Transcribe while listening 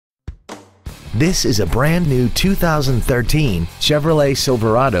This is a brand new 2013 Chevrolet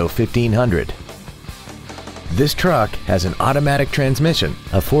Silverado 1500. This truck has an automatic transmission,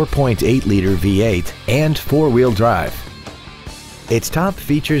 a 4.8-liter V8, and four-wheel drive. Its top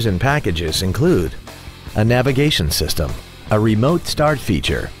features and packages include a navigation system, a remote start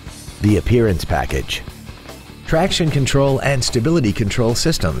feature, the appearance package, traction control and stability control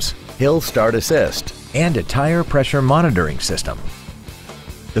systems, hill start assist, and a tire pressure monitoring system.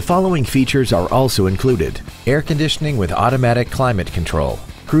 The following features are also included: air conditioning with automatic climate control,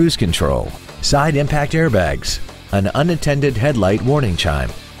 cruise control, side impact airbags, an unattended headlight warning chime,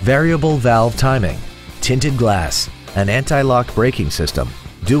 variable valve timing, tinted glass, an anti-lock braking system,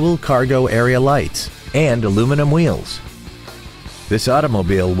 dual cargo area lights, and aluminum wheels. This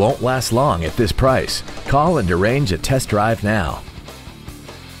automobile won't last long at this price. Call and arrange a test drive now.